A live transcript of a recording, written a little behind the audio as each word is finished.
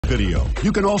video.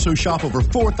 You can also shop over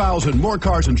 4,000 more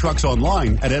cars and trucks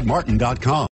online at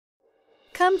edmartin.com.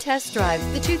 Come test drive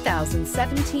the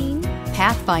 2017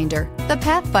 Pathfinder. The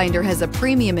Pathfinder has a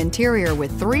premium interior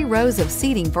with 3 rows of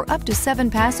seating for up to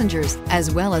 7 passengers, as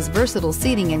well as versatile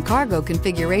seating and cargo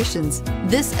configurations.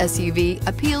 This SUV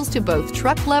appeals to both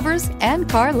truck lovers and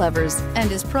car lovers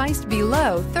and is priced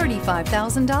below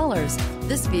 $35,000.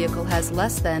 This vehicle has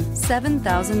less than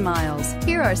 7,000 miles.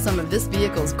 Here are some of this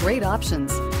vehicle's great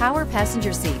options: power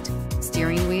passenger seat,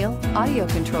 steering wheel audio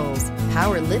controls,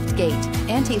 power lift gate,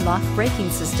 anti-lock braking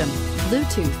system,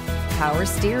 Bluetooth, power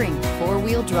steering,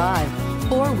 4-wheel drive,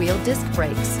 4-wheel disc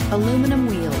brakes, aluminum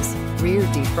wheels, rear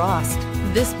defrost.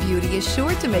 This beauty is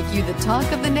sure to make you the talk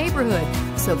of the neighborhood.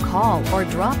 So call or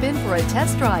drop in for a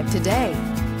test drive today.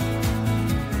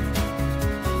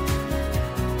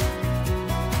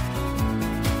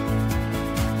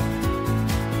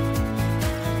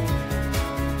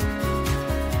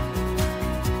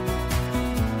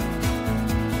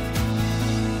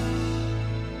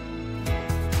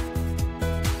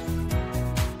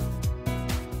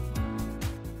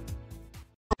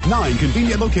 Nine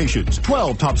convenient locations,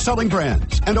 12 top-selling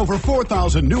brands, and over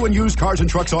 4,000 new and used cars and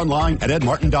trucks online at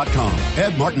edmartin.com.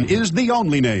 Ed Martin is the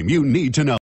only name you need to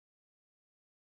know.